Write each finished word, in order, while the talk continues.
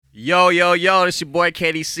Yo, it's your boy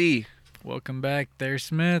KDC. Welcome back there,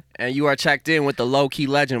 Smith. And you are checked in with the Low Key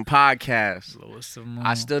Legend podcast. Lowest of them all.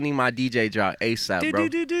 I still need my DJ drop ASAP, bro.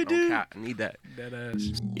 Do. I need that. That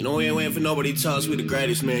ass. You know we ain't waiting for nobody to tell us we the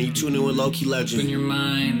greatest, man. You tune in with Low Key Legend. In your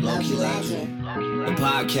mind, Low Key Legend. The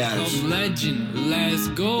podcast. legend, let's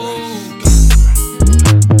go.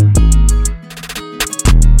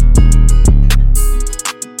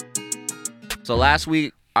 So last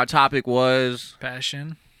week, our topic was...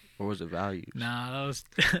 Passion. Or was it values? Nah,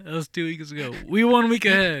 that was 2 weeks ago. We 1 week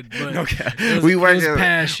ahead, but Okay. it We was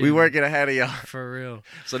passion. working ahead of y'all. For real.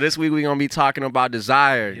 So this week, we're going to be talking about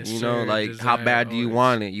desire. Yes, you know, sir. like how Desire, bad do you always.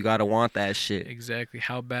 want it? You got to want that shit. Exactly.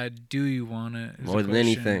 How bad do you want it? is More the than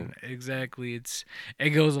question. anything. Exactly. It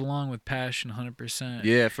goes along with passion 100%.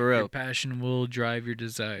 Yeah, for Your real. passion will drive your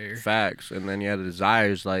desire. Facts. And then, the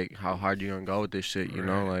desires, like, how hard you going to go with this shit, you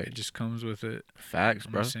know? Right. Like, It just comes with it. facts,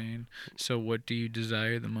 I'm bro. saying. So what do you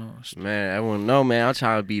desire the most? Man, everyone know, man. I'm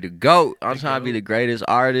trying to be the GOAT. I'm The trying to be GOAT. the greatest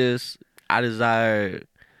artist. I desire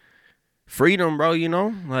freedom, bro, you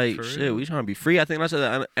know? Like, For shit, real. we trying to be free. I think that's at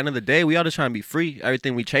the end of the day, we all just trying to be free.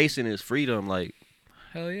 Everything we chasing is freedom. Like,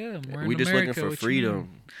 Hell yeah. We're we in just America, looking for what you freedom.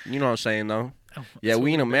 mean? You know what I'm saying, though? Oh, Yeah, that's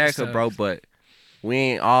we what in the America, best bro, have. but we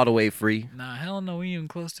ain't all the way free. Nah, hell no, we even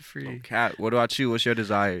close to free. Cat, what about you? What's your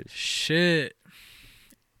desires? Shit.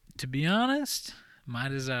 To be honest, my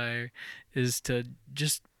desire is to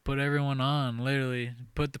just put everyone on, literally.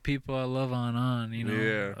 Put the people I love on, you know?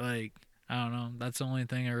 Yeah. Like, I don't know. That's the only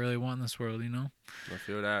thing I really want in this world, you know? I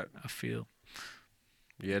feel that. I feel.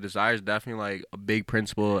 Yeah, desire is definitely like a big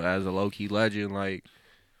principle as a low key legend. Like,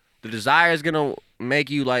 the desire is gonna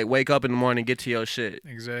make you like wake up in the morning and get to your shit.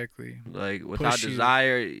 Exactly. Like, without Push you.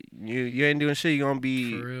 desire, you ain't doing shit. You gonna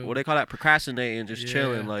be For real. what they call that, procrastinating, just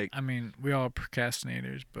chilling. Yeah. Like, I mean, we all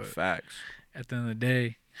procrastinators, but facts. at the end of the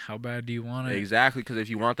day, how bad do you want it? Exactly, because if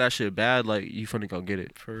you want that shit bad, like, you finna go get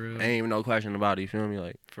it. For real. Ain't even no question about it. You feel me?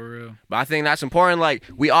 Like, For real. but I think that's important. Like,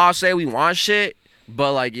 we all say we want shit,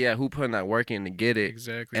 but like, yeah, who putting that work in to get it?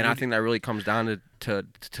 Exactly. And I think that really comes down to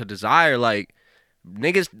desire. Like,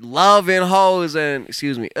 niggas loving hoes and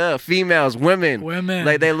females, women. Women.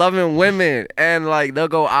 Like, they loving women, and like they'll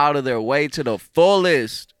go out of their way to the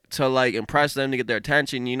fullest to like impress them, to get their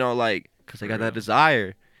attention. You know, like, cause they got that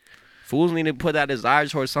desire. Fools need to put that desire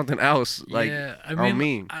towards something else. Like, yeah, I on mean,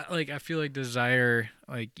 me. I feel like desire,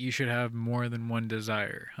 like, you should have more than one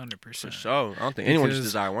desire, 100%. For sure. I don't think anyone just Because,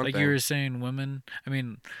 desire one like thing. you were saying, women, I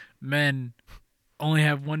mean, men only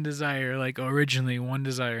have one desire, like, originally one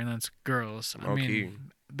desire, and that's girls. I Low-key.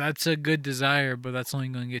 mean, that's a good desire, but that's only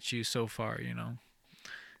going to get you so far, you know?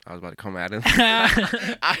 I was about to come at him.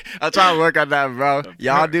 I'm trying to work on that, bro.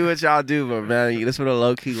 Y'all do what y'all do, but man, this for the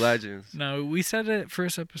low key legends. No, we said it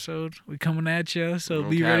first episode. We coming at you, so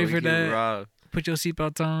be Okay, ready we for keep it that. raw. Put your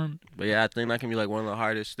seatbelts on. But yeah, I think that can be like one of the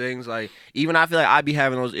hardest things. Like, even I feel like I be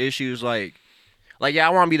having those issues. Like yeah,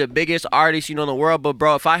 I want to be the biggest artist, you know, in the world. But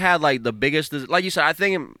bro, if I had like the biggest, like you said, I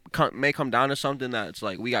think it may come down to something that's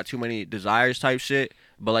like we got too many desires type shit.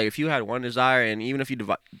 But like, if you had one desire, and even if you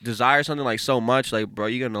desire something like so much, like, bro,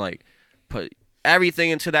 you're gonna like put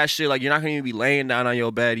everything into that shit. Like, you're not gonna even be laying down on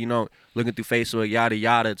your bed, you know, looking through Facebook, yada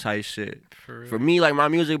yada type shit. For real. For me, like, my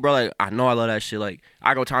music, bro, like, I know I love that shit. Like,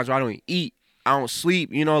 I go times where I don't even eat, I don't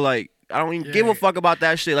sleep, you know, like, I don't even give a Yeah. fuck about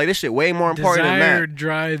that shit. Like, this shit way more important Desire than that.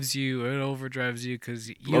 drives you. It overdrives you because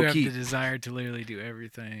you Low have key. the desire to literally do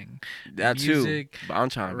everything. That music, too. But I'm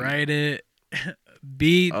trying to be. Write it,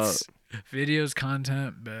 beats, videos,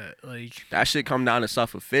 content, but like, That shit come down to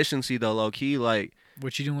self-efficiency, though, low-key. Like,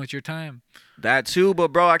 what you doing with your time? that too. But,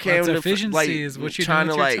 bro, I can't That's even, efficiency like, is what you're trying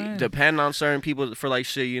doing to, with your like, time. depend on certain people for, like,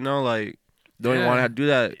 shit, you know? Like, don't even Yeah. want to do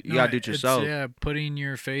that. You No, gotta do it it's- yourself. Yeah, putting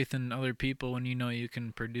your faith in other people when you know you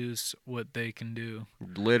can produce what they can do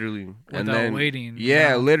Literally. And without then, waiting. you yeah,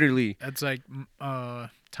 know? literally. That's like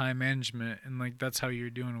time management, and like that's how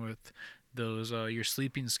you're doing with those your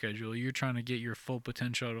sleeping schedule. You're trying to get your full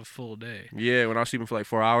potential out of a full day. Yeah, when I was sleeping for, like,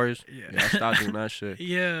 4 hours, Yeah. I stopped doing that shit.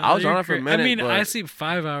 Yeah, I was you're on it for a cra- minute, I mean, I but- sleep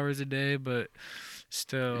 5 hours a day, but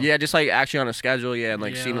still. Yeah, just, like, actually on a schedule, yeah, and,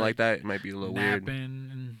 like, Yeah, seeing it like, like that, it might be a little weird. napping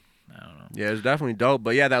and I don't know. Yeah, it's definitely dope.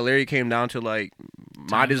 But yeah, that literally came down to like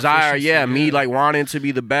my Time desire. efficiency, Yeah, me yeah. like wanting to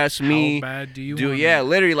be the best me. How bad do you Do want yeah, it?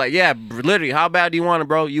 literally like yeah, literally. How bad do you want it,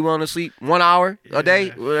 bro? You want to sleep 1 hour a day?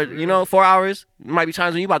 Yeah, for You know, 4 hours? might be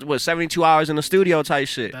times when you about to put 72 hours in the studio type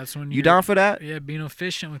shit. That's when You down for that? Yeah, being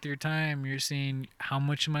efficient with your time. You're seeing how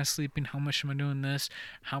much am I sleeping, how much am I doing this,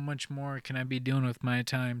 how much more can I be doing with my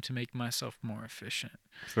time to make myself more efficient.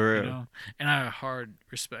 For real. You know? And I hard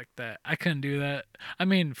respect that. I couldn't do that. I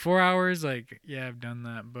mean, 4 hours, like, yeah, I've done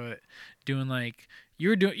that, but doing like you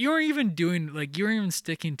weren't even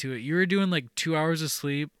sticking to it. You were doing like 2 hours of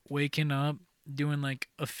sleep, waking up, doing like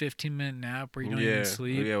a 15-minute nap where you don't even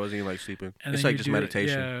sleep. Yeah, I wasn't even like sleeping. And It's then like you just do it-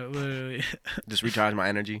 meditation. Yeah, literally. Just recharge my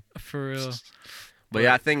energy. For real. But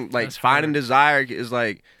yeah, I think like that's finding hard. desire is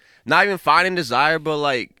like not even finding desire, but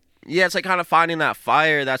like yeah, it's like kind of finding that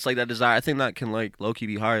fire that's like that desire. I think that can like low key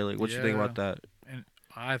be hard. Like, what you think Yeah. about that? And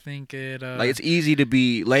I think it Like, it's easy to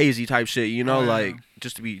be lazy type shit, you know, Oh, yeah. like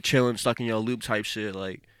just to be chilling, stuck in your loop type shit.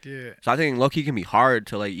 Like, yeah. so I think low key can be hard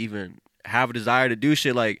to like even have a desire to do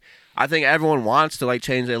shit. Like, I think everyone wants to like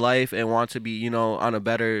change their life and wants to be, you know, on a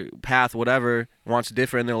better path, whatever. Wants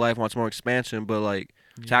different in their life, wants more expansion, but like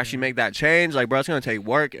to actually make that change, like, bro, it's gonna take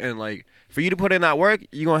work, and like for you to put in that work,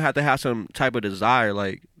 you're gonna have some type of desire.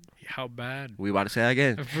 Like, How bad? we about to say that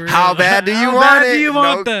again. For How real. bad do you How want bad it? do you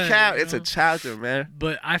want no that, cap. you It's a know? chapter, man.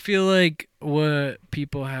 But I feel like what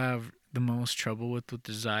people have the most trouble with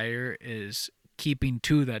desire is keeping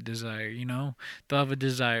to that desire, you know? They'll have a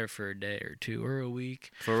desire for a day or two or a week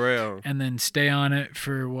For real. and then stay on it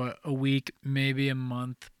for a week, maybe a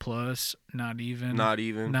month plus, not even. Not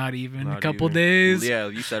even. a Not couple even. days. Yeah,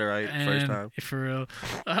 you said it right first And time. for real.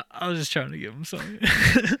 I was just trying to give him something.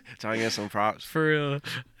 Trying to get some props. For real.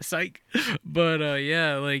 Psych. But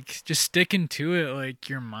yeah, like just sticking to it, like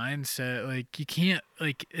your mindset, like you can't,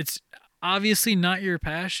 like it's obviously not your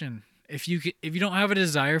passion. If you don't have a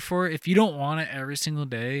desire for it, if you don't want it every single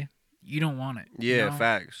day, you don't want it. you Yeah, know?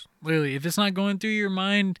 facts. Literally, if it's not going through your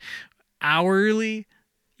mind hourly,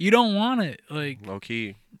 you don't want it. Like Low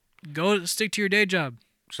key. go stick to your day job.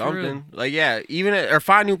 For real. Something. Like, yeah, even or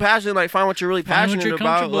find new passion. Like, find what you're really Find what passionate you're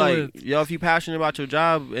about. comfortable Like, with. yo, if you're passionate about your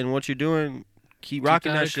job and what you're doing, keep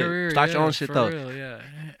rocking that shit. Career, Start your yeah, own shit, for though. real, yeah.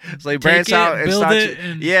 It's like Take branch it, out and build start it, your,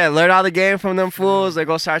 and- yeah, learn all the game from them fools. Like,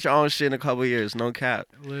 go start your own shit in a couple years. No cap.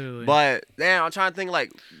 Literally. But damn, I'm trying to think,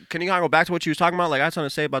 like, can you kind of go back to what you was talking about? Like, I had something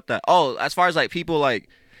to say about that. Oh, as far as like people, like,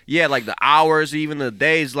 yeah, like the hours, even the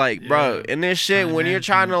days, like, bro, Yeah. in this shit, Time when you're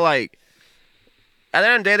trying to management. like, at the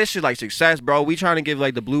end of the day, this shit like success, bro. We trying to give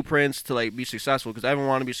like the blueprints to like be successful, because everyone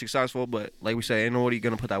want to be successful, but like we say, ain't nobody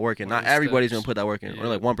gonna put that work in. What Not are the everybody's steps? gonna put that work in, or Yeah.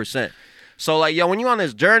 like 1%. So like, yo, when you on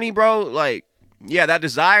this journey, bro, like, yeah, that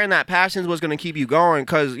desire and that passion is what's gonna keep you going,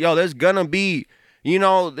 cause yo, there's gonna be, you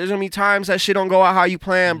know, there's gonna be times that shit don't go out how you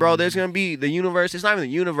plan, bro. There's gonna be the universe. It's not even the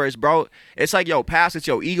universe, bro. It's like yo, past. It's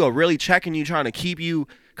your ego really checking you, trying to keep you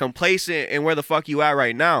complacent and where the fuck you at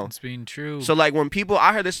right now. it's being true. So like when people,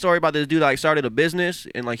 I heard this story about this dude that like started a business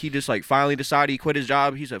and like he just like finally decided he quit his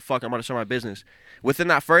job. He said, "Fuck, I'm gonna start my business." Within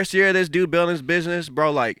that first year of this dude building his business,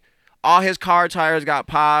 bro, like all his car tires got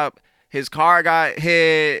popped. His car got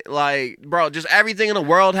hit, like, bro, just everything in the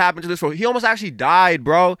world happened to this fool. He almost actually died,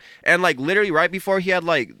 bro. And like literally right before he had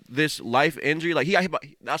like this life injury, like he got hit by,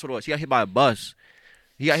 that's what it was. He got hit by a bus.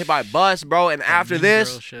 He got hit by a bus, bro. And after Mean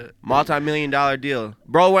this, Girl shit. multi-million-dollar deal.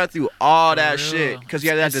 Bro went through all For that real. shit because he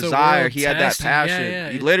had that It's the desire. world He had that testing. Yeah, passion. yeah.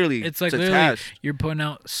 He literally, It's like a literally test. you're putting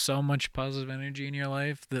out so much positive energy in your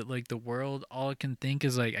life that like the world, all it can think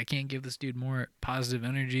is like, I can't give this dude more positive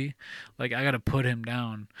energy. Like I gotta put him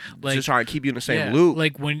down. Like Just trying to keep you in the same yeah, loop.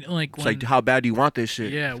 Like when It's like, how bad do you want this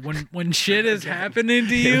shit? yeah, when shit is happening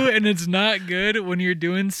to you and it's not good, when you're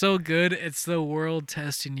doing so good, it's the world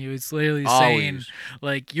testing you. It's literally saying Always.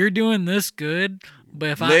 like you're doing this good,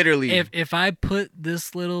 but Literally. if I put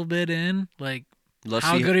this little bit in, like Let's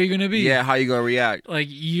how see. good are you gonna be? Yeah, how you gonna react? Like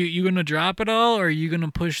you gonna drop it all or are you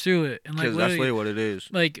gonna push through it? And like Because that's literally, really what it is.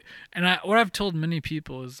 like and what I've told many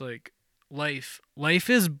people is like life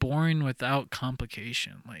is boring without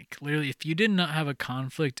complication. Like literally if you did not have a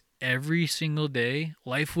conflict every single day,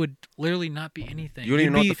 life would literally not be anything. You don't even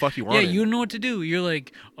You'd know what be- the fuck you Yeah, want. you don't know what to do. You're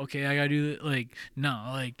like, okay, I gotta do it. Like, no,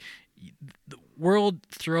 like the world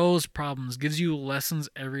throws problems, gives you lessons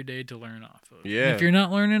every day to learn off of. And Yeah. if you're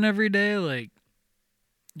not learning every day, like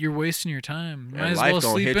you're wasting your time. You might And as life well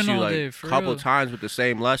gonna sleep hit in you all like day. a For couple real. times with the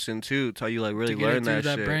same lesson too, till you like really To get learn it through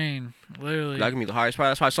that shit. brain. Literally. That can be the hardest part.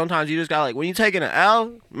 That's why sometimes you just got like when you taking an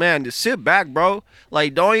L, man, just sit back, bro.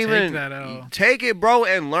 Like don't even that L. take it, bro,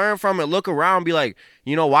 and learn from it. Look around, be like,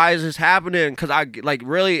 you know, why is this happening? Because I like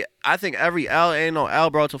really, I think every L ain't no L,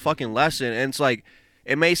 bro. It's a fucking lesson, and it's like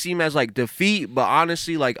it may seem as like defeat, but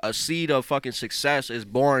honestly, like a seed of fucking success is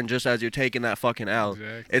born just as you're taking that fucking L.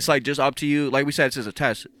 Exactly. It's like just up to you. Like we said, it's just a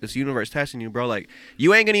test. This universe testing you, bro. Like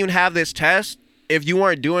you ain't gonna even have this test if you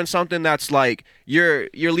weren't doing something that's like you're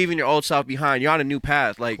leaving your old self behind. You're on a new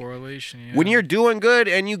path. Like Correlation. Yeah. when you're doing good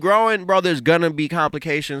and you growing, bro, there's gonna be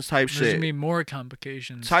complications type There's shit. gonna be more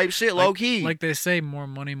complications. Type shit, low key. Like they say, more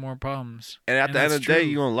money, more problems. And at the end that's of the day, true.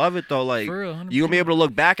 you gonna love it though. Like For real, you gonna be able to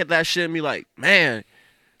look back at that shit and be like, man,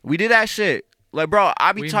 we did that shit. Like, bro,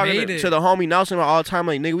 I be We talking made to it. the homie Nelson all the time.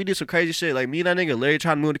 Like, nigga, we did some crazy shit. Like, me and that nigga literally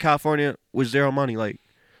trying to move to California with zero money. Like,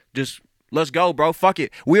 just let's go, bro. Fuck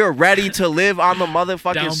it. We were ready to live on the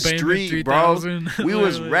motherfucking Down payment, street, bro. 3,000. We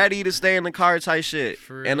was Literally. ready to stay in the car type shit.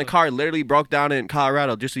 For And the real. car literally broke down in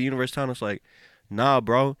Colorado. Just the universe telling us, like, nah,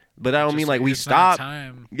 bro. But that don't Just mean, like, we it's not stopped.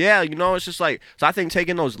 time. Yeah, you know, it's just like, so I think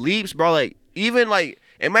taking those leaps, bro, like, even like,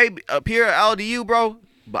 it may appear LDU, bro,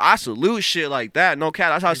 but I salute shit like that. No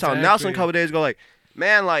cap. That's how I was telling Nelson a Exactly. couple days ago, like,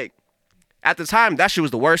 man, like, at the time, that shit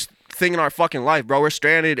was the worst thing in our fucking life, bro. We're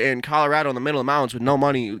stranded in Colorado in the middle of the mountains with no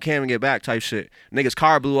money. We can't even get back type shit. Nigga's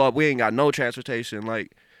car blew up. We ain't got no transportation.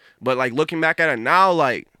 Like, but like looking back at it now,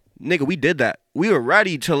 like, nigga, we did that. We were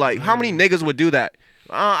ready to like, how many niggas would do that?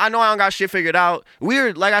 I know I don't got shit figured out. We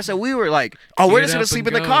were, like I said, we were like, oh, we're Get just gonna up sleep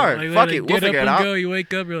and in the go. car. Like, Fuck literally, it, we'll get figure up it and out. Go. You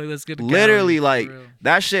wake up, you're like, let's get to Literally, Cali, for like, real.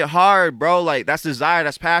 that shit hard, bro. Like, that's desire,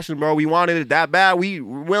 that's passion, bro. We wanted it that bad. We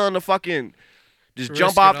were willing to fucking just Risk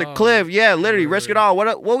jump it off the all. cliff. Yeah, literally, risk it Literally.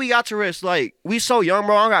 all. What we got to risk? Like, we so young,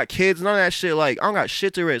 bro. I don't got kids, none of that shit. Like, I don't got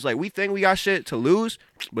shit to risk. Like, we think we got shit to lose,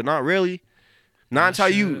 but not really. Not Nah, until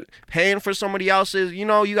you shit. paying for somebody else's, you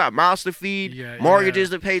know, you got mouths to feed, Yeah, mortgages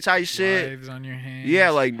yeah. to pay type shit. Lives on your hands. Yeah,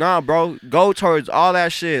 like, nah, bro. Go towards all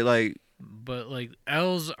that shit. Like, But like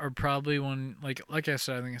L's are probably one like I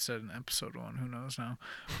said, I think I said in episode 1, who knows now.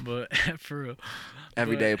 But for real.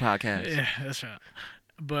 everyday But- podcast. Yeah, that's right.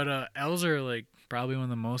 But L's are like probably one of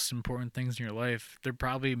the most important things in your life. They're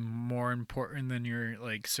probably more important than your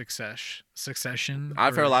like succession.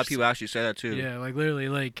 I've heard a or lot of people actually say that too. Yeah, like literally,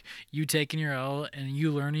 like you taking your L and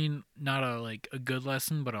you learning not a like a good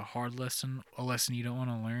lesson, but a hard lesson, a lesson you don't want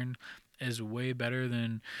to learn, is way better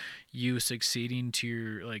than you succeeding to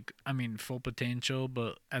your like I mean full potential.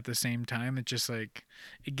 But at the same time, it just like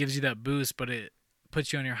it gives you that boost, but it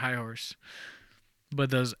puts you on your high horse. But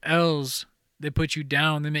those L's, they put you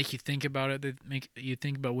down. They make you think about it. They make you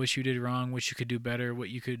think about what you did wrong, what you could do better, what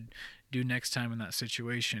you could do next time in that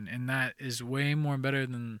situation. And that is way more better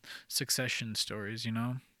than succession stories, you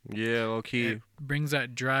know? Yeah, low key. It brings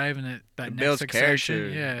that drive and that It next builds succession.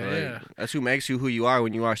 character. Yeah, Like, yeah. That's who makes you who you are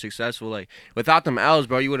when you are successful. Like without them L's,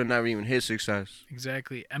 bro, you would have never even hit success.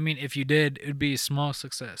 Exactly. I mean, if you did, it'd be a small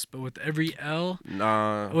success. But with every L,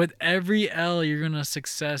 Nah. you're gonna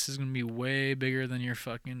success is gonna be way bigger than your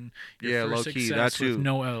fucking Yeah, first low key, success that too. with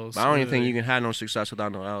no L's. But I don't even think literally. you can have no success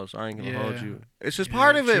without no L's. I ain't gonna hold Yeah. you. It's just Yeah,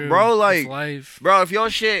 part of it, true. bro. It's Like, life. bro, if your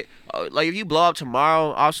shit, like, if you blow up tomorrow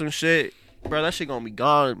off some shit, bro, that shit gonna be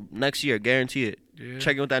gone next year, guarantee it. Yeah.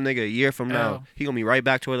 Check in with that nigga a year from now. L. He gonna be right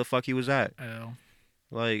back to where the fuck he was at. L.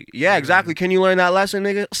 Like, yeah, exactly. Can you learn that lesson,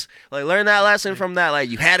 nigga? Like, learn that lesson from that. Like,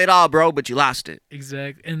 you had it all, bro, but you lost it.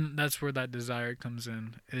 Exactly, and that's where that desire comes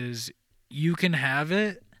in. Is you can have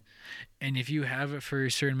it, and if you have it for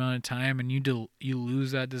a certain amount of time, and you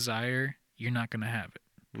lose that desire, you're not gonna have it.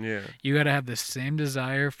 Yeah. You gotta have the same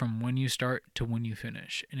desire from when you start to when you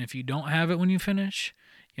finish. And if you don't have it when you finish,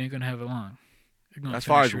 you ain't gonna have it long. You're gonna As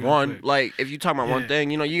far as finish real one, quick. like, if you talking about one Yeah.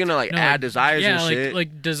 thing, you know, you're gonna, like, No, add like, desires yeah, and like, shit.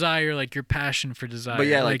 like desire, like your passion for desire. But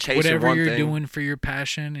yeah, like, chasing whatever one you're thing. doing for your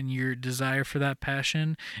passion and your desire for that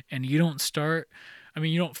passion, and you don't start. I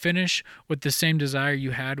mean, you don't finish with the same desire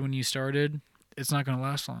you had when you started. It's not gonna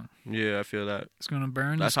last long. Yeah, I feel that. It's gonna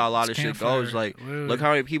burn. That's how a lot of shit goes. Like, Literally. look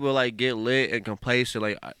how many people, like, get lit and complacent.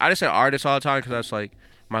 Like, I just say artists all the time because that's, like,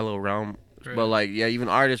 my little realm. Right. But, like, yeah, even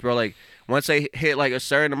artists, bro, like, once they hit, like, a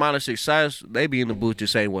certain amount of success, they be in the booth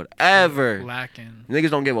just saying whatever. lacking. Niggas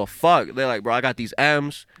don't give a fuck. They're like, bro, I got these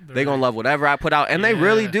M's. They gonna Right. love whatever I put out. And they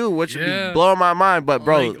really Yeah. do, which be Yeah. blowing my mind. But,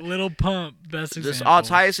 bro, like Little Pump, best example. just all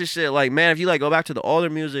types of shit. Like, man, if you, like, go back to the older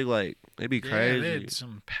music, like, it'd be Yeah, crazy. they had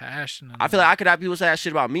some passion. in I feel them. like I could have people say that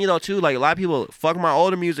shit about me though too. Like a lot of people fuck my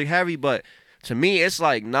older music heavy, but to me it's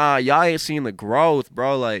like nah, y'all ain't seeing the growth,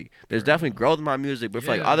 bro. Like there's definitely growth in my music, but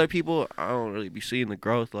for like Yeah. other people, I don't really be seeing the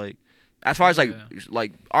growth. Like as far as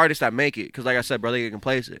like artists that make it, because like I said, bro, they get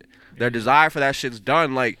complacent. Their desire for that shit's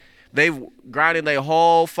done. Like they've grinded their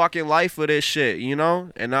whole fucking life for this shit, you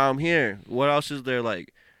know. And now I'm here. What else is there?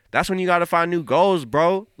 Like that's when you gotta find new goals,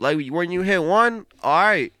 bro. Like when you hit one, all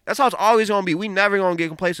right. That's how it's always gonna be. We never gonna get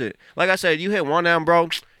complacent. Like I said, you hit one down, bro.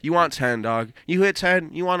 You want 10, dog. You hit 10,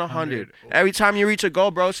 you want 100. Every time you reach a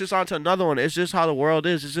goal, bro, it's just on to another one. It's just how the world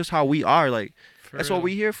is. It's just how we are. Like For that's real. what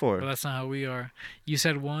we here But for. that's not how we are. You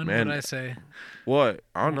said one. Man. What I say? What?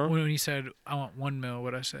 I don't know. When you said I want 1 mil,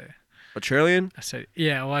 what I say? A trillion? I said,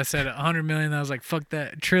 yeah, well, I said 100 million. I was like, fuck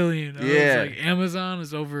that, trillion. I Yeah. was like, Amazon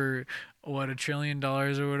is over, what, $1 trillion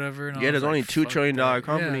or whatever. And I Yeah, was there's like, only $2 fuck trillion that.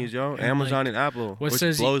 companies, Yeah. yo. And, Amazon like, and Apple, what which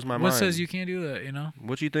says blows my mind. What says you can't do that, you know?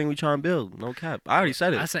 What you think we trying to build? No cap. I already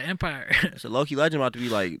said it. I said empire. It's a Loki Legend about to be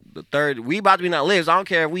like the third. We about to be in that list. I don't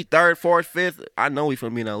care if we third, fourth, fifth. I know we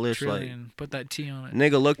finna be in that list. Trillion. Put that T on Like, it.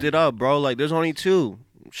 nigga looked it up, bro. Like, there's only 2.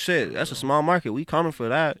 Shit, that's a small market. We coming for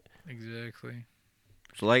that. Exactly.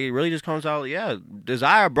 So like it really just comes out, yeah,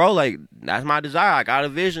 desire, bro. Like that's my desire. I got a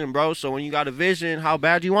vision, bro. So when you got a vision, how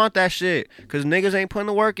bad you want that shit? Cause niggas ain't putting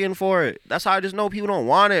the work in for it. That's how I just know people don't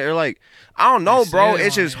want it. Or like, I don't know, They bro. say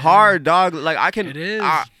It's they just want it, hard, dog. Like I can, It is.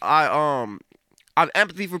 I have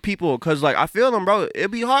empathy for people, cause like I feel them, bro.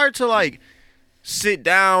 It'd be hard to like sit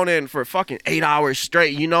down and for fucking 8 hours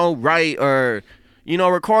straight, you know, write or. You know,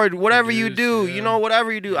 record whatever you do. Yeah. You know,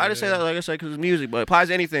 whatever you do. I just say Yeah. that, like I said, because it's music, but it applies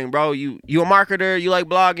to anything, bro. You a marketer, you like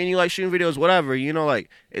blogging, you like shooting videos, whatever. You know, like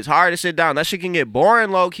it's hard to sit down. That shit can get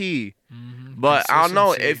boring, low key. But I don't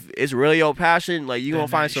know if it's really your passion. Like you gonna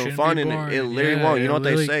find some fun in it. It literally won't. You know what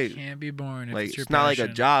they say? Can't be boring. If Like it's, your it's not like a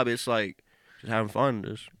passion. job. It's like just having fun.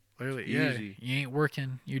 Just Literally, easy. yeah. You ain't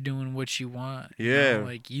working. You're doing what you want. you Yeah. know?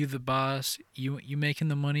 Like you the boss. You making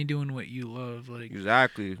the money doing what you love. Like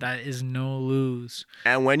exactly. that is no lose.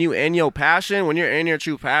 And when you in your passion, when you're in your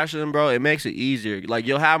true passion, bro, it makes it easier. Like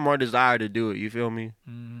you'll have more desire to do it. You feel me?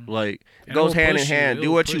 Like it And goes it'll hand in push you, hand. Do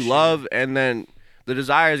it'll what you push you. love, and then the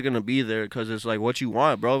desire is gonna be there because it's like what you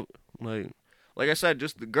want, bro. Like I said,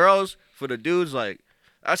 just the girls for the dudes, like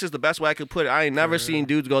that's just the best way I could put it. I ain't never For seen real.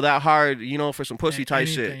 dudes go that hard, you know, for some pussy type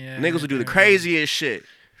shit. Anything, yeah, Niggas will do the anything. craziest shit.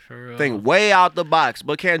 For real. Think way out the box,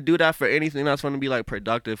 but can't do that for anything that's gonna be like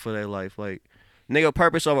productive for their life. Like nigga,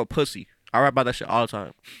 purpose over pussy. I rap about that shit all the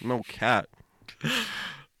time. No cap.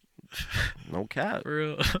 No cap. For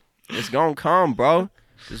real. It's gonna come, bro.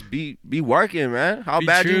 Just be working, man. How Be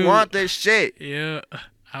bad you true. want this shit? Yeah.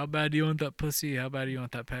 How bad do you want that pussy? How bad do you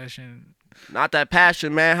want that passion? Not that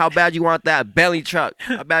passion, man. How bad you want that belly truck?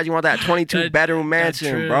 How bad you want that 22 bedroom That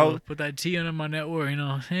mansion, trill. bro? Put that T under my network, you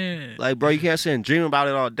know. Like, bro, you can't sit and dream about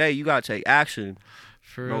it all day. You gotta take action.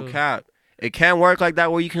 For No real. cap. It can work like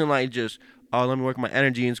that where you can like just, oh, let me work my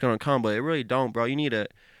energy and it's gonna come, but it really don't, bro. You need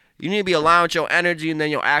to be aligned with your energy, and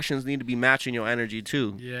then your actions need to be matching your energy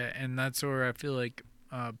too. Yeah, and that's where I feel like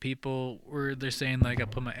people where they're saying like I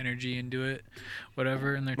put my energy into it,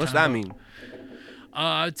 whatever, and they're What's that talking mean?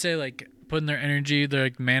 I would say like putting their energy, they're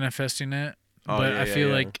like manifesting it. Oh, but yeah, I yeah, feel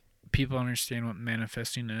yeah. like people understand what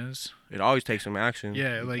manifesting is. It always takes some action.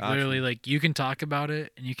 Yeah, like Action. literally, like you can talk about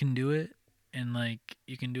it and you can do it, and like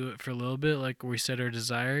you can do it for a little bit. Like we said, our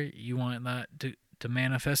desire, you want that to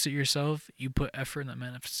manifest it yourself. You put effort in that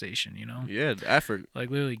manifestation. You know, Yeah, the effort, like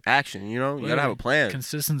literally action. You know, you gotta have a plan.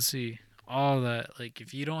 consistency, all that. Like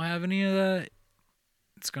if you don't have any of that,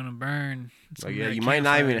 it's gonna burn. It's Like, gonna yeah, be you that might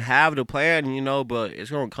not even campfire. have the plan, you know, but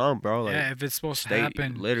it's gonna come, bro. Like, Yeah, if it's supposed to stay,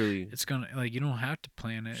 happen, literally. it's gonna like you don't have to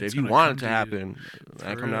plan it. So It's if you gonna want come it to you. happen,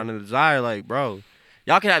 that For come down real. to desire. Like, bro,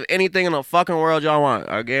 y'all can have anything in the fucking world y'all want.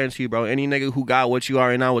 I guarantee you, bro. Any nigga who got what you are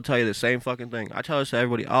right now will tell you the same fucking thing. I tell this to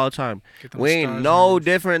everybody all the time. Get them We ain't stars no moved.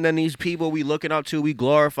 different than these people we looking up to. We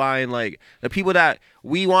glorifying like the people that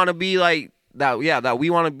we want to be like. That we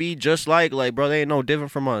want to be just like, bro, they ain't no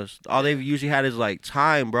different from us. All they've usually had is like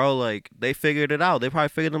time, bro. Like they figured it out. They probably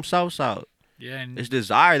figured themselves out. Yeah, and It's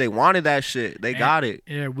desire. They wanted that shit. They got it.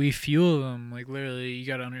 yeah, we fuel them. Like literally, you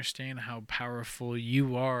gotta understand how powerful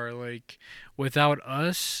you are. Like without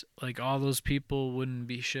us, like all those people wouldn't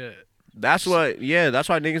be shit. That's what. Yeah, that's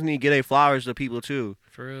why niggas need to get their flowers to people too.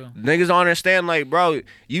 For real. Niggas don't understand, like, bro,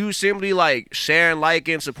 you simply like sharing,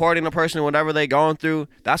 liking, supporting the person, whatever they going through.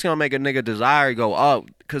 That's gonna make a nigga desire go up,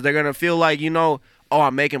 cause they're gonna feel like, you know, oh,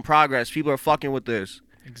 I'm making progress. People are fucking with this.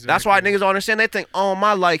 Exactly. That's why niggas don't understand. They think, oh,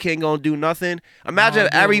 my like ain't gonna do nothing. Imagine No,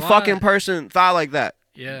 if do a every lot. fucking person thought like that.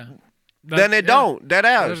 Yeah. Then it don't. Dead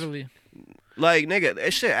ass. Literally. Like, nigga,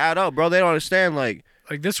 that shit add up, bro. They don't understand. Like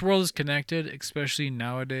this world is connected, especially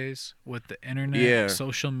nowadays with the internet, Yeah.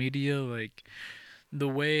 social media. Like the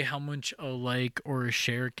way how much a like or a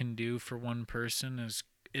share can do for one person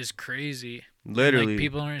is crazy. literally. Like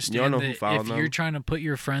people don't You understand don't know who that found if them. you're trying to put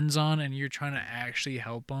your friends on and you're trying to actually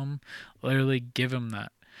help them, literally give them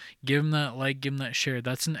that. Give them that like, give them that share.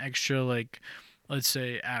 That's an extra, like, let's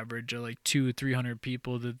say average of like 200-300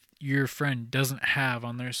 people that your friend doesn't have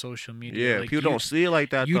on their social media. Yeah, Like, people don't see it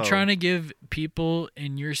like that, you though. trying to give people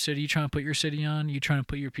in your city, you trying to put your city on, you trying to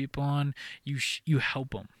put your people on, you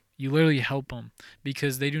help them. You literally help them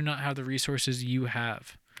because they do not have the resources you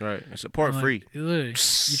have. Right. And support Like, free. Literally,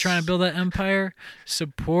 you trying to build that empire?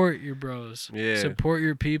 Support your bros. Yeah. Support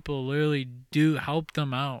your people. Literally, do help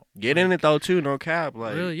them out. Get in it though too. No cap.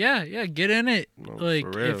 Like. Really, yeah, get in it. No,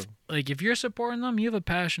 Like for real. if you're supporting them, you have a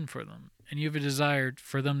passion for them and you have a desire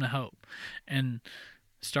for them to help, and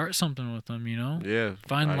start something with them. You know, Yeah.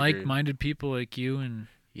 find I agree. like-minded people like you, and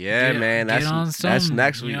Yeah, get- man. get on That's something,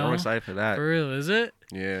 next you week. I'm know? excited for that. for real, is it?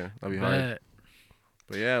 Yeah, that'll be hard. Bet.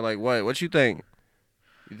 But yeah, like what you think?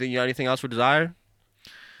 You think you got anything else for desire?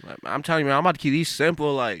 Like, I'm telling you, man, I'm about to keep these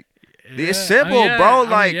simple. Like it's Yeah, simple, yeah, bro. I mean,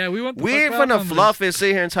 Like yeah, we went the we fuck ain't off finna on fluff and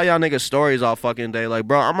sit here and tell y'all niggas stories all fucking day. Like,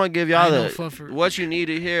 bro, I'm gonna give y'all I ain't no fluffer. what you need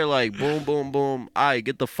to hear. Like, boom, boom, boom. Alright,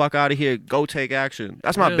 get the fuck out of here. Go take action.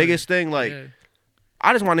 That's my Really? biggthis thing. Like, Yeah,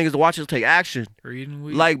 I just want niggas to watch us take action. reading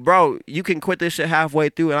week. Like, bro, you can quit this shit halfway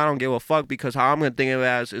through, and I don't give a fuck because how I'm gonna think of it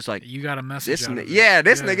as it's like. you got a message. This out of it.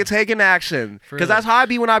 this nigga taking action. For Cause real. that's how I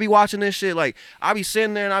be when I be watching this shit. Like I be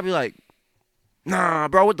sitting there and I be like, nah,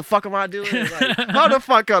 bro, what the fuck am I doing? Like, hold the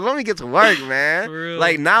fuck up. Let me get to work, man. For real.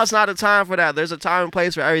 Like now it's not the time for that. There's a time and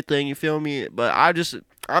place for everything. You feel me? But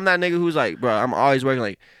I'm that nigga who's like, bro, I'm always working.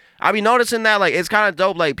 Like I be noticing that. Like it's kind of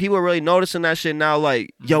dope. Like people are really noticing that shit now.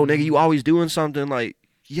 Like yo, nigga, you always doing something. Like.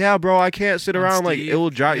 Yeah, bro, I can't sit On around. Like Steve? it will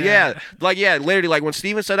drive. Yeah. Yeah, literally. Like when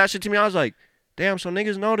Steven said that shit to me, I was like, damn. So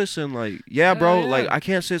niggas noticing. Like, yeah, bro. Yeah. Like I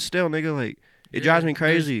can't sit still, nigga. Like it Yeah, drives me there's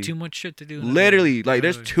crazy. too much shit to do. nowadays. Literally, like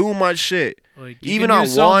there's Literally. too much shit. Like, you even can on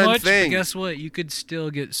do so one much, but thing. guess what? You could still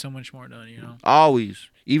get so much more done. You know. Always.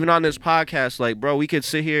 Even on this podcast, like, bro, we could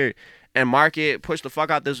sit here and market, push the fuck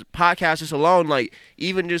out this podcast just alone. Like,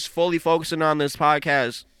 even just fully focusing on this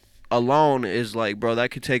podcast alone is like, bro,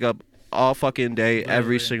 that could take up all fucking day,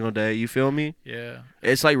 every Literally. single day. You feel me? Yeah.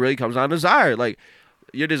 It's like really comes down to desire. Like,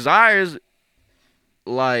 your desires,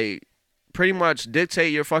 like, pretty much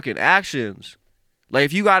dictate your fucking actions. Like,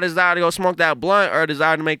 if you got a desire to go smoke that blunt or a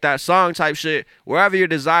desire to make that song type shit, wherever your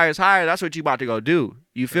desire is higher, that's what you about to go do.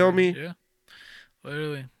 You feel me? Yeah.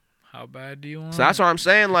 Literally. How bad do you want? So that's what I'm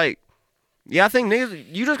saying. Like, yeah, I think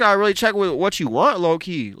niggas, you just gotta really check with what you want, low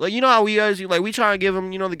key. Like, you know how we always, like, we try to give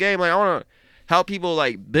them, you know, the game. Like, I wanna help people,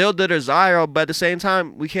 like, build the desire, but at the same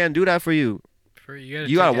time, we can't do that for you.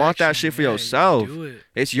 You gotta take want that action. shit for Yeah, yourself. Do it.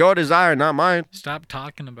 It's your desire, not mine. Stop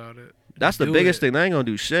talking about it. That's the Do biggest it. thing. They ain't gonna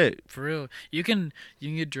do shit. For real. You can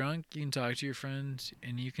get drunk. You can talk to your friends,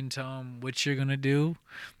 and you can tell them what you're gonna do,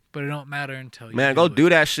 but it don't matter until you. Man, go it. do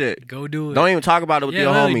that shit. Go do it. Don't even talk about it with yeah,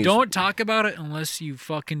 your literally, homies. don't talk about it unless you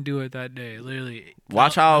fucking do it that day. Literally.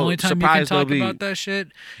 Watch The how only time you can surprised they'll talk be. about that shit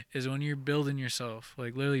is when you're building yourself.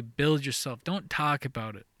 Like literally build yourself. Don't talk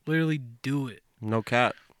about it. Literally do it No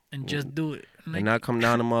cap. and just do it. And not come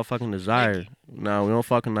down to motherfucking desire. No, we don't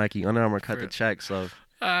fucking Nike. Under Armour cut For the real. check, so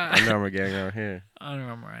Under Armour gang out here. I don't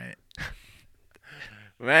know, I'm right.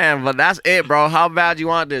 Man, but that's it, bro. How bad you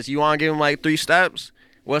want this? You want to give him like 3 steps?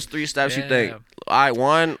 What's 3 steps you think? Yeah. All right,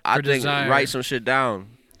 one, I For think desire. write some shit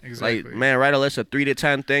down. Exactly. Like, man, write a list of 3 to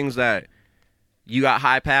 10 things that you got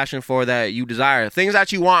high passion for that you desire. Things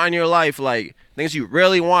that you want in your life, like things you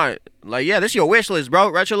really want. Like, yeah, this is your wish list, bro.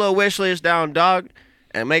 Write your little wish list down, dog,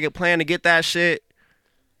 and make a plan to get that shit.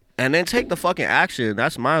 And then take the fucking action.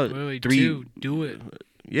 That's my Literally 3. do it.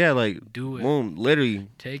 Yeah, like, Do it. boom, literally.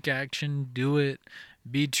 Take action. Do it.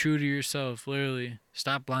 Be true to yourself. Literally.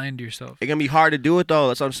 Stop lying to yourself. It can be hard to do it though.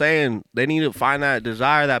 That's what I'm saying. They need to find that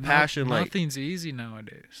desire, that passion. Like, Nothing's easy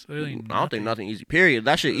nowadays. Literally. I don't think nothing easy. Period.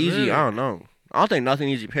 That shit easy. Really? I don't know. I don't think nothing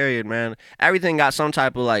easy. Period, man. Everything got some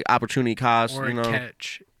type of like opportunity cost. Or you a know.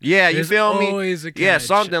 catch. Yeah, you There's feel me? always a catch. Yeah,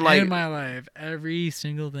 something like- in my life. Every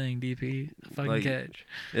single thing, DP. Fucking Like- catch.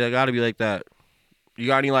 Yeah, it gotta be like that. You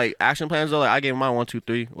got any like action plans though? Like I gave mine 1, 2,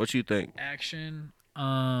 3. What you think? Action.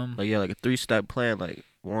 Like yeah, like a 3-step plan. Like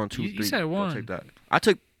 1, 2, 3. You said Go 1. Take that. I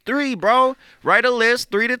took 3, bro. Write a list,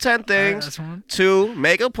 3 to 10 Alright, things. that's one. 2,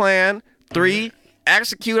 make a plan. 3,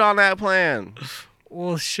 execute on that plan.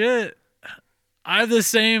 Well, shit. I have the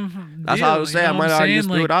same. That's deal, how I was you saying. know I what might I'm already just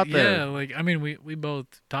saying? threw it Like, out there. Yeah, like I mean, we both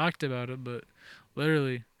talked about it, but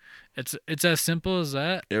literally, it's as simple as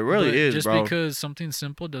that. It really but is, just bro. because something's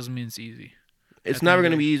simple doesn't mean it's easy. It's At the never end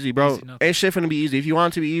gonna of be the- easy, bro. easy nothing. Ain't shit finna be easy. If you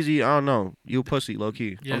want it to be easy, I don't know. You a pussy, low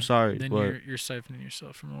key. Yeah, I'm sorry, Then but you're siphoning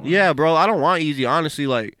yourself from the world. yeah, bro. I don't want easy. Honestly,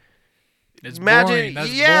 like It's imagine, boring.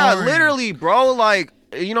 That's yeah, boring. literally, bro. Like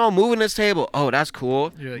you know, moving this table. Oh, that's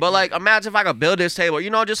cool. You're like, But like, imagine if I could build this table. You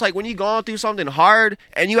know, just like when you going through something hard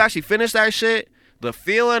and you actually finish that shit. The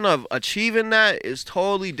feeling of achieving that is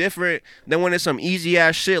totally different than when it's some easy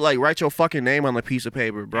ass shit like write your fucking name on a piece of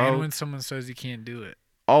paper, And bro. when someone says you can't do it,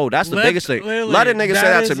 Oh, that's the biggest thing. literally, Let a nigga say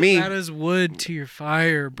that to is- me. That is wood to your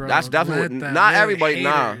fire, bro. That's definitely Let that- not they're everybody.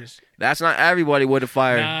 Nah, haters. that's not everybody with a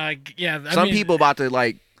fire. Nah, yeah. I Some mean, people about to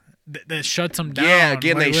like that shuts them down. Yeah,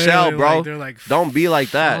 get in Like, they shell, literally, bro. like, they're like, Don't be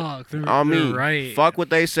like that. fuck, they're right. Fuck what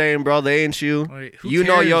they saying, bro. They ain't you. Like, who You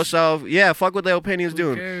know cares? yourself. Yeah, fuck what their opinions Who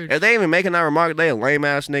doing. cares? If they even making that remark, they a lame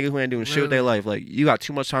ass nigga who ain't doing shit with their Literally. life. Like, you got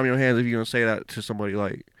too much time in your hands if you gonna say that to somebody.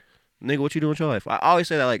 Like, nigga, what you doing with your life? I always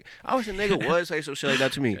say that. Like, I wish a nigga would say some shit like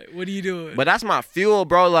that to me. What are you doing? But that's my fuel,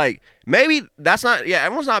 bro. Like, maybe that's not. Yeah,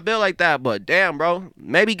 everyone's not built like that. But damn, bro,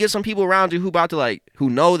 maybe get some people around you who about to like, who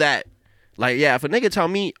know that. Like, yeah, if a nigga tell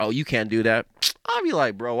me, oh, you can't do that, I'll be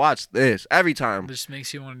like, bro, watch this every time. This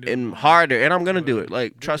makes you want to do And it. harder, and I'm gonna do it.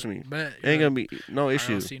 Like, trust me, Bet. ain't gonna be no I'll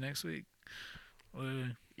issue. see you next week.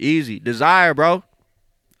 Literally. Easy desire, bro.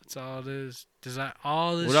 That's all it is.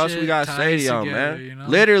 All this What else we shit gotta say to ties y'all, together, man? you know?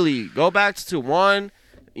 Literally, go back to one,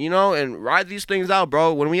 you know, and write these things out,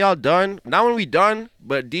 bro. When we all done, not when we done,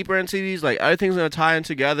 but deeper into these, like everything's gonna tie in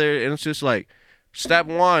together, and it's just like step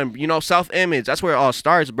one, you know, self-image. That's where it all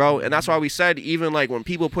starts, bro. And that's why we said even like when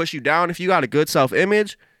people push you down, if you got a good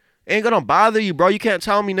self-image, it ain't gonna bother you, bro. You can't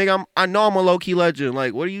tell me, nigga. I know I'm a low-key legend.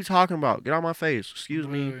 Like, what are you talking about? Get out my face. Excuse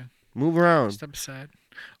me. Literally. Move around. Step aside.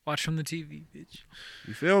 Watch from the TV, bitch.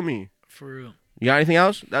 You feel me? For real. You got anything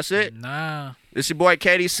else? That's it. Nah. This your boy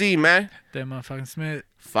KDC, man. That motherfucking Smith.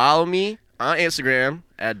 Follow me on Instagram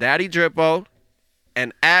at Daddy Drippo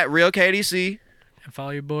and at Real KDC. And follow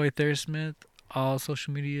your boy Thirst Smith. All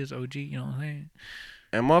social media is OG, you know what I'm saying?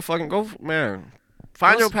 And motherfucking go, man.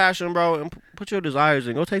 Find your passion, bro, and put your desires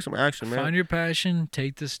in. Go take some action, man. Find your passion,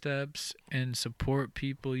 take the steps, and support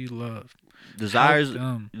people you love. Desires Help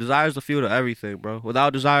them. the fuel to everything, bro.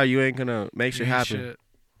 Without desire, you ain't gonna make shit You ain't happen. shit.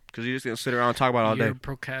 Because you're just gonna sit around and talk about it all You're day. a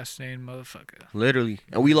procrastinating motherfucker. Literally.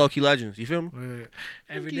 And we low-key legends. You feel me?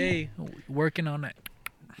 Every day, working on that.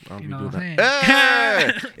 I'll You be know doing what I'm that.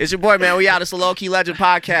 Hey! It's your boy, man. We out. It's the Low-Key Legend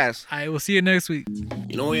Podcast. I will see you next week.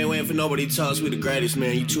 You know we ain't waiting for nobody to tell us we the greatest,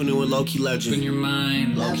 man. You tune in with Low Key In Legend, your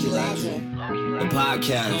mind. the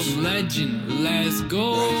podcast. Legend. Let's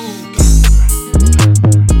go.